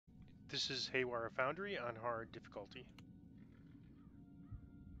This is Haywire Foundry on hard difficulty.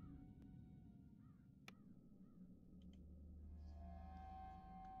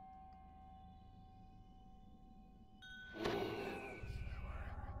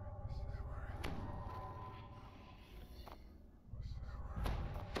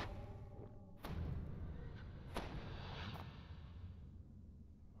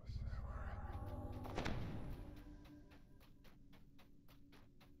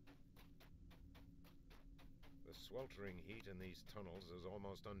 The sweltering heat in these tunnels is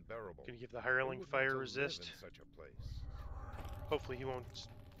almost unbearable. Gonna give the Who hireling would fire want to live resist. in such a place? Hopefully he won't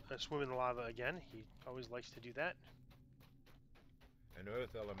swim in the lava again. He always likes to do that. An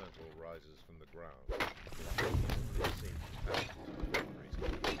earth elemental rises from the ground.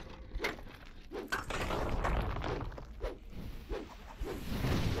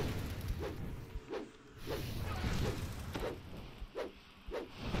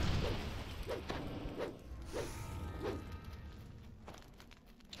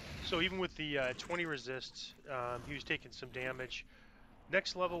 So even with the 20 resist, he was taking some damage.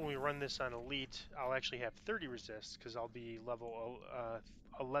 Next level, when we run this on Elite, I'll actually have 30 resist because I'll be level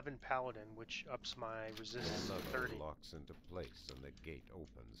 11 Paladin, which ups my resistance to 30. Locks into place and the gate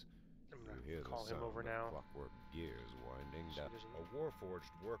opens. I'm You gonna hear call the him over sound now. of clockwork gears winding So down. A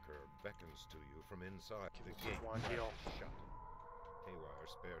warforged worker beckons to you from inside. The gate Wand heal. shut. Haywire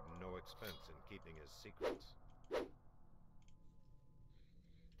spared no expense in keeping his secrets.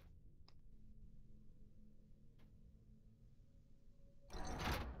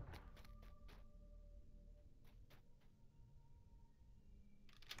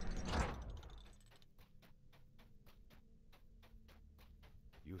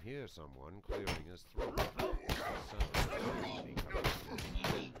 You hear someone clearing his throat. The sound of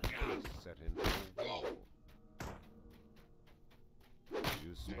becoming set into a wall.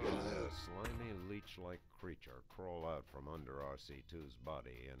 You spy a slimy leech-like creature crawl out from under RC2's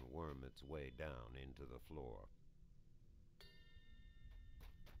body and worm its way down into the floor.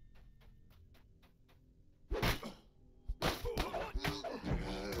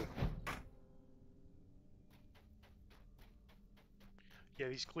 Yeah,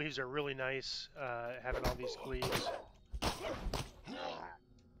 these cleaves are really nice, having all these cleaves.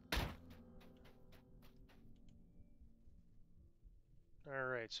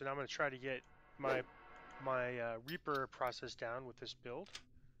 Alright, so now I'm going to try to get my Reaper process down with this build.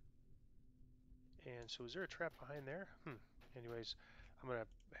 And so is there a trap behind there? Anyways, I'm going to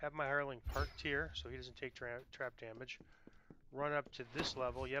have my hireling parked here so he doesn't take trap damage. Run up to this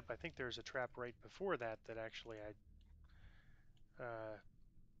level. Yep, I think there's a trap right before that actually I...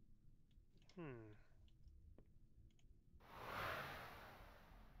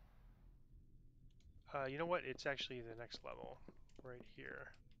 you know what? It's actually the next level, right here.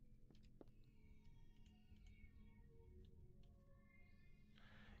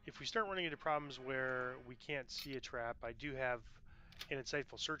 If we start running into problems where we can't see a trap, I do have an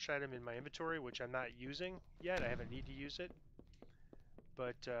insightful search item in my inventory, which I'm not using yet. I haven't need to use it,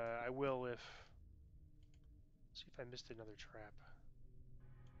 but I will if... Let's see if I missed another trap.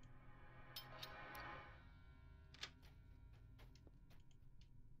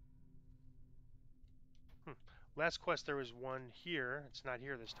 Last quest there was one here. It's not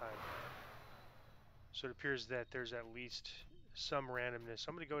here this time. So it appears that there's at least some randomness. So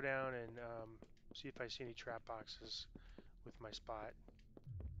I'm going to go down and see if I see any trap boxes with my spot.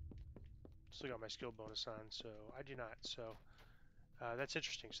 Still got my skill bonus on, so I do not. So that's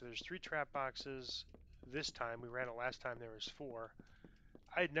interesting. So there's 3 trap boxes this time. We ran it last time, there was 4.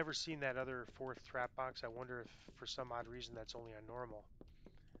 I had never seen that other 4th trap box. I wonder if for some odd reason that's only on normal.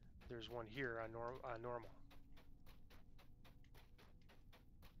 There's one here on normal.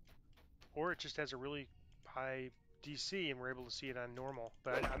 Or it just has a really high DC and we're able to see it on normal.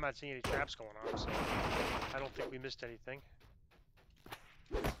 But I'm not seeing any traps going on, so I don't think we missed anything.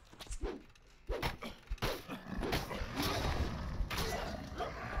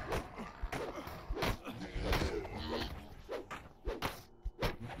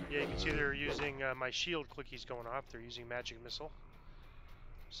 Yeah, you can see they're using my shield clickies going off. They're using magic missile.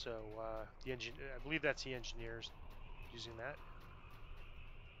 So I believe that's the engineers using that.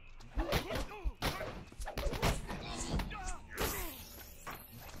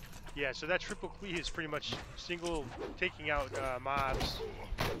 Yeah, so that triple cleave is pretty much single taking out mobs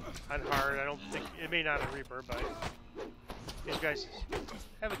on hard. I don't think it may not on Reaper, but these guys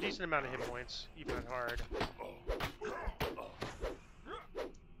have a decent amount of hit points even on hard.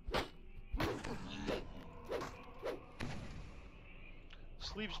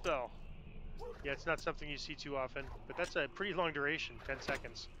 Sleep spell. Yeah, it's not something you see too often, but that's a pretty long duration, 10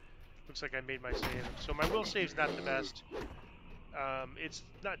 seconds. Looks like I made my save. So my will save's not the best. It's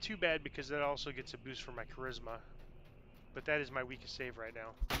not too bad because that also gets a boost for my charisma. But that is my weakest save right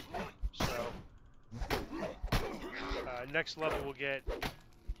now. So next level we'll get.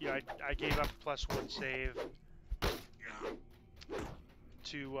 Yeah, I gave up +1 save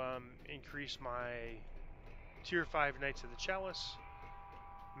to increase my Tier 5 Knights of the Chalice.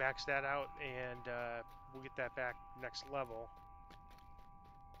 Max that out, and we'll get that back next level.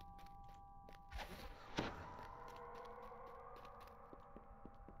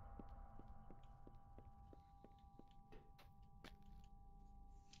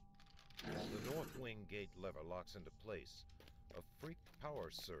 The north wing gate lever locks into place. A freak power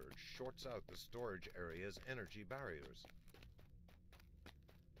surge shorts out the storage area's energy barriers.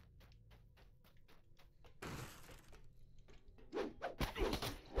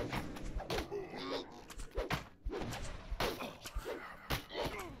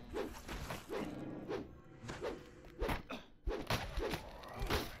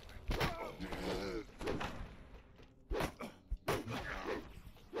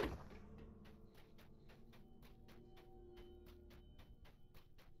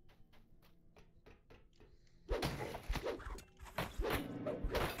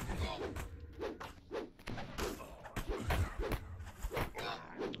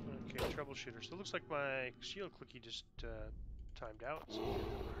 Troubleshooter. So it looks like my shield clicky just timed out. So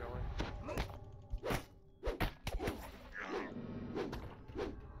we're going.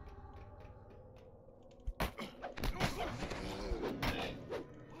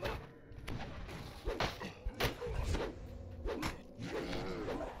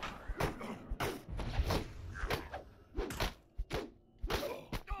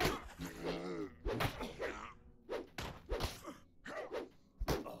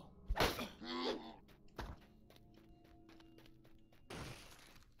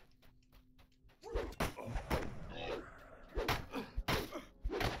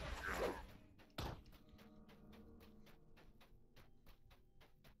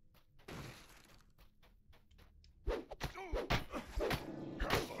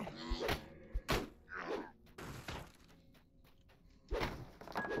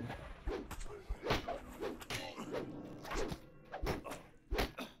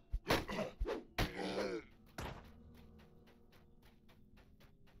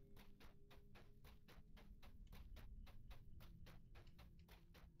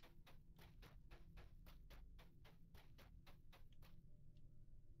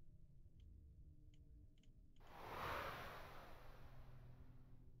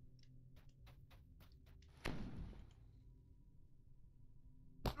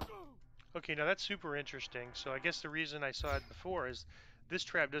 Okay, now that's super interesting. So I guess the reason I saw it before is this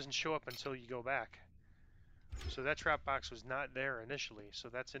trap doesn't show up until you go back. So that trap box was not there initially, so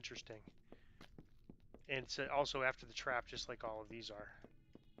that's interesting. And it's also after the trap, just like all of these are.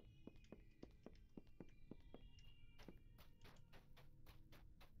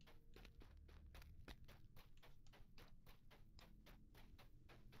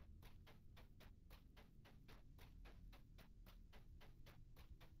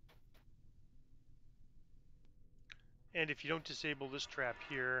 And if you don't disable this trap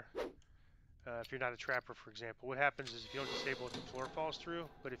here, if you're not a trapper, for example, what happens is if you don't disable it, the floor falls through.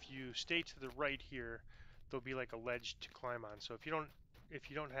 But if you stay to the right here, there'll be like a ledge to climb on. So if you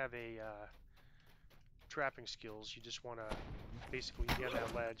don't have a trapping skills, you just want to basically get on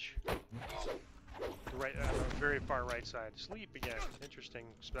that ledge. The right, very far right side. Sleep again. Interesting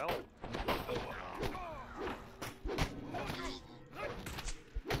spell.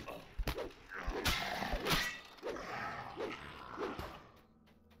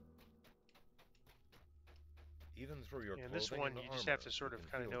 And this one, you just have to sort of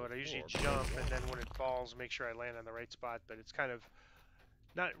kind of know it. I usually jump, and then when it falls, make sure I land on the right spot. But it's kind of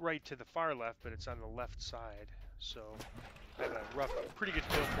not right to the far left, but it's on the left side. So I have a pretty good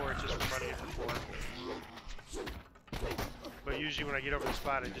feel for it just from running it before. But usually when I get over the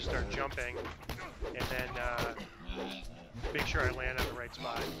spot, I just start jumping, and then make sure I land on the right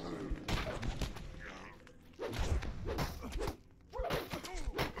spot.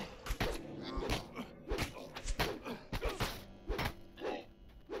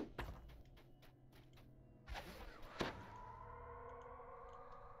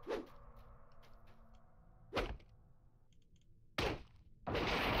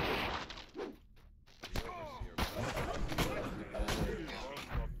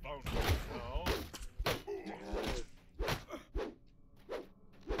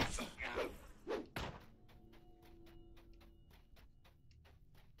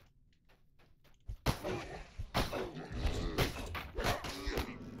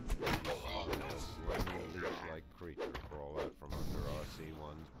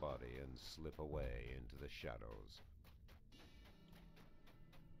 slip away into the shadows.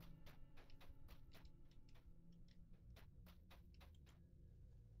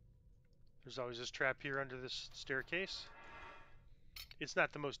 There's always this trap here under this staircase. It's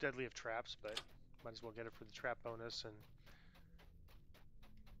not the most deadly of traps, but might as well get it for the trap bonus. And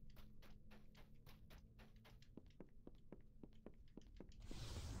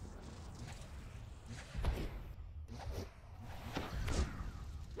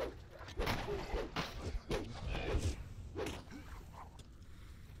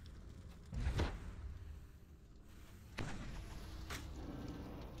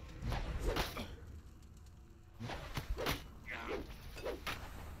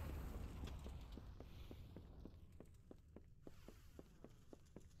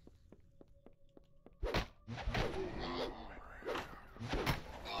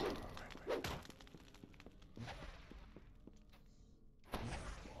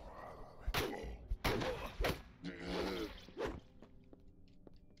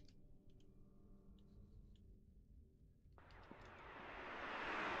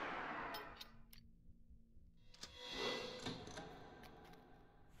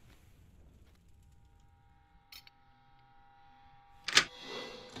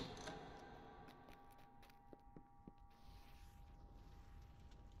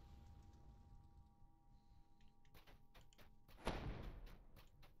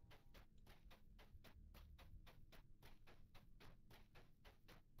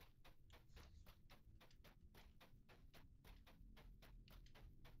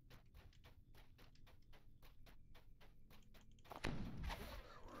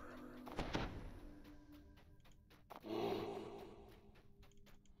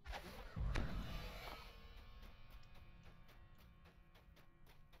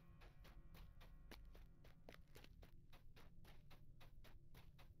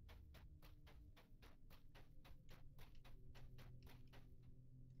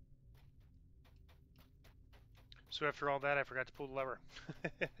so after all that, I forgot to pull the lever.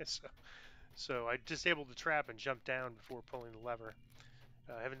 so I disabled the trap and jumped down before pulling the lever.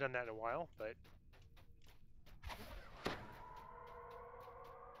 I haven't done that in a while, but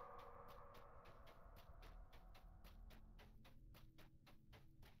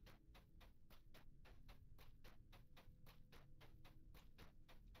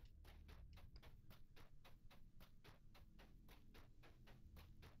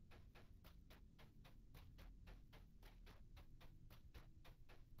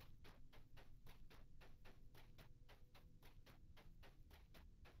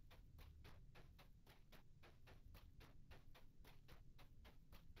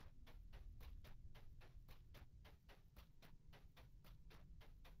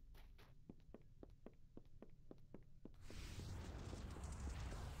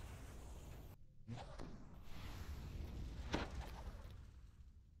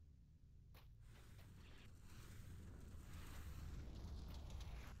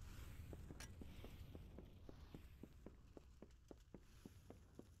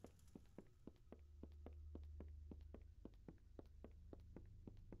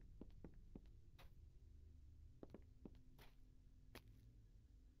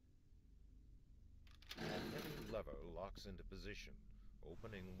A heavy lever locks into position,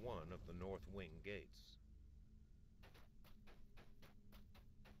 opening one of the north wing gates.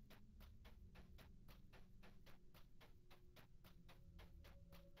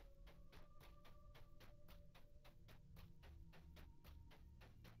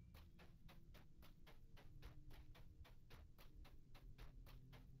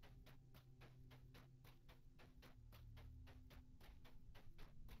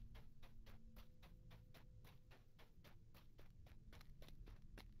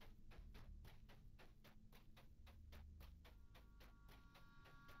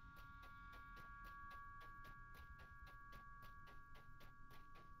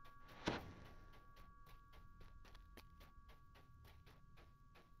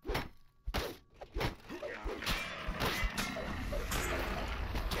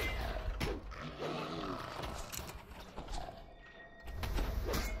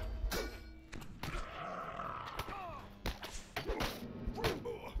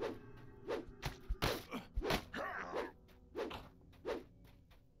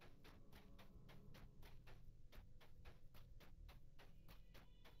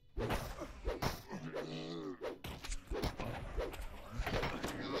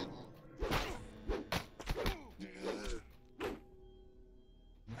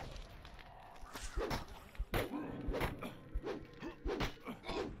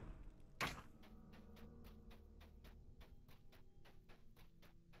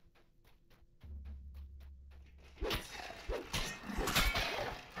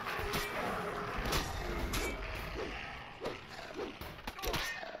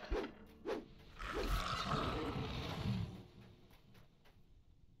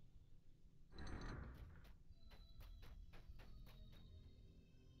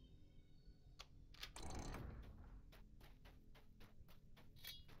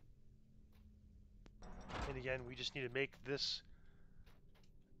 again, we just need to make this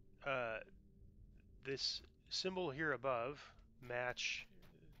this symbol here above match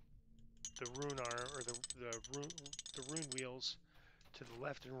the rune arm, or the rune wheels to the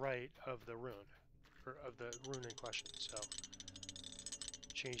left and right of the rune, or of the rune in question. So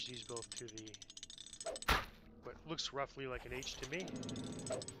change these both to the what looks roughly like an H to me.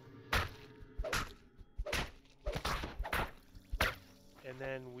 And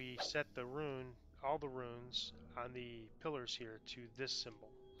then we set the rune, all the runes on the pillars here to this symbol.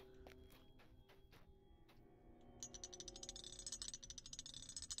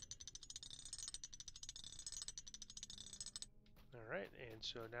 Alright, and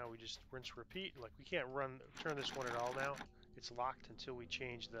so now we just rinse repeat. Like, we can't turn this one at all now. It's locked until we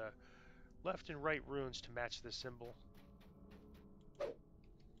change the left and right runes to match this symbol.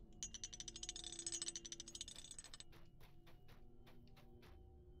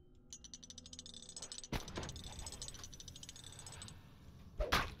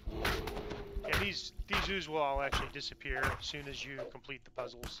 And these ooze will all actually disappear as soon as you complete the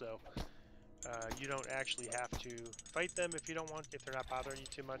puzzle, so you don't actually have to fight them if they're not bothering you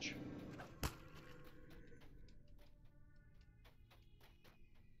too much.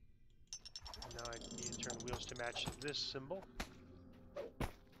 Now I need to turn the wheels to match this symbol.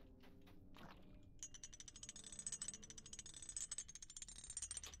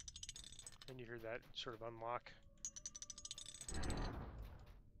 And you hear that sort of unlock.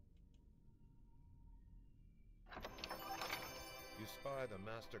 You spy the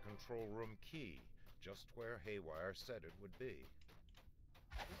master control room key, just where Haywire said it would be.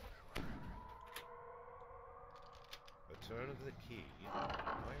 A turn of the key,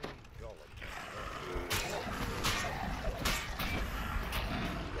 iron golem.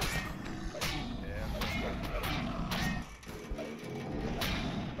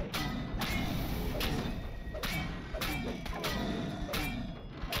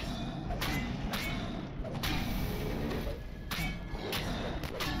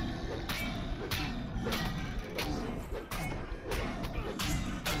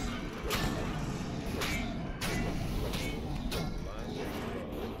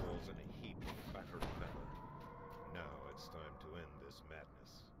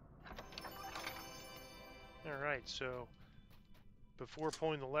 Alright, so before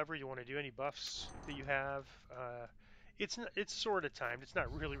pulling the lever, you want to do any buffs that you have. It's sort of timed. It's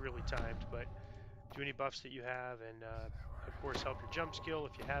not really timed, but do any buffs that you have, and of course help your jump skill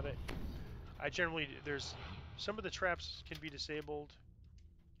if you have it. There's some of the traps can be disabled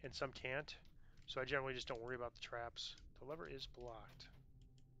and some can't, so I generally just don't worry about the traps. The lever is blocked.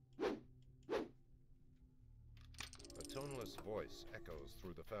 A toneless voice echoes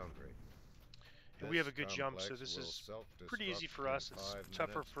through the foundry. And we have a good jump, so this is pretty easy for us. It's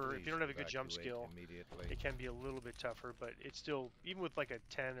tougher if you don't have a good jump skill. It can be a little bit tougher, but it's still, even with like a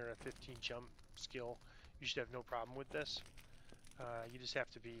 10 or a 15 jump skill, you should have no problem with this. You just have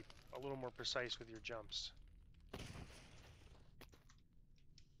to be a little more precise with your jumps.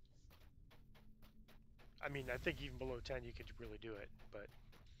 I mean, I think even below 10 you could really do it, but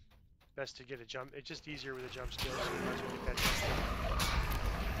best to get a jump. It's just easier with a jump skill, so you might as well get that jump skill.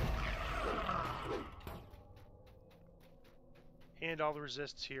 And all the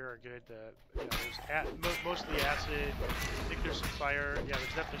resists here are good. There's mostly acid. I think there's some fire. Yeah,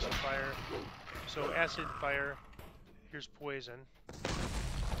 there's definitely some fire. So acid, fire. Here's poison.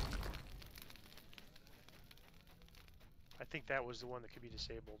 I think that was the one that could be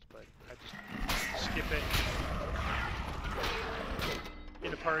disabled, but I just skip it.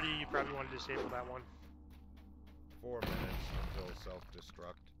 In a party, you probably want to disable that one. 4 minutes until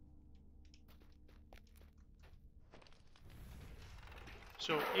self-destruct.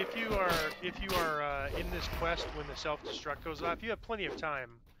 So if you are in this quest when the self-destruct goes off, you have plenty of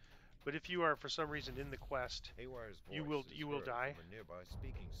time. But if you are for some reason in the quest, you will die. From a nearby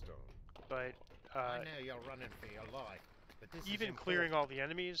speaking stone. But I know you're running for your life, but this even is clearing all the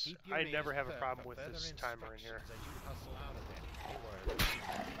enemies, I never have a problem with further this timer in here. instructions as you hustle out of it.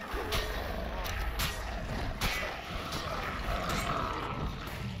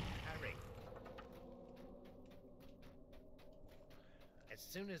 Hurry. As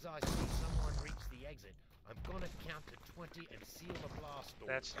soon as I see someone reach the exit, I'm gonna count to 20 and seal the blast door.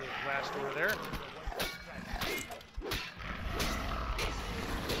 That's the last door there.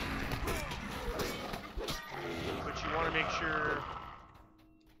 But you want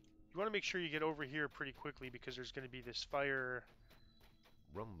to make sure you get over here pretty quickly, because there's going to be this fire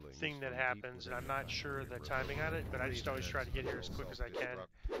Rumblings thing that from happens, deep and I'm not within sure the the timing on it, but I just always try to get here as quick as I can.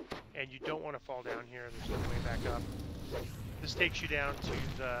 And you don't want to fall down here. There's no way back up. This takes you down to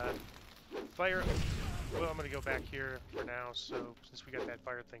the fire Well, I'm gonna go back here for now, so since we got that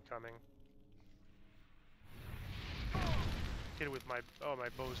fire thing coming. Hit it with my... Oh, my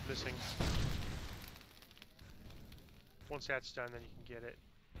bow's missing. Once that's done, then you can get it.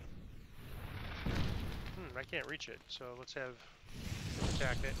 I can't reach it, so let's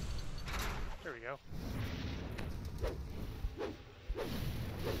attack it. There we go.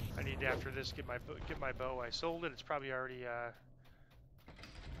 I need to, after this, get my bow. I sold it. It's probably already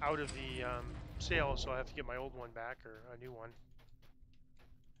out of the sale, so I have to get my old one back, or a new one.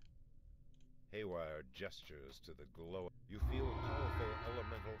 Haywire gestures to the glow. You feel powerful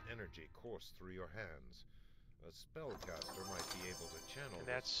elemental energy course through your hands. A spellcaster might be able to channel And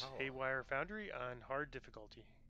this that's power. Haywire Foundry on hard difficulty.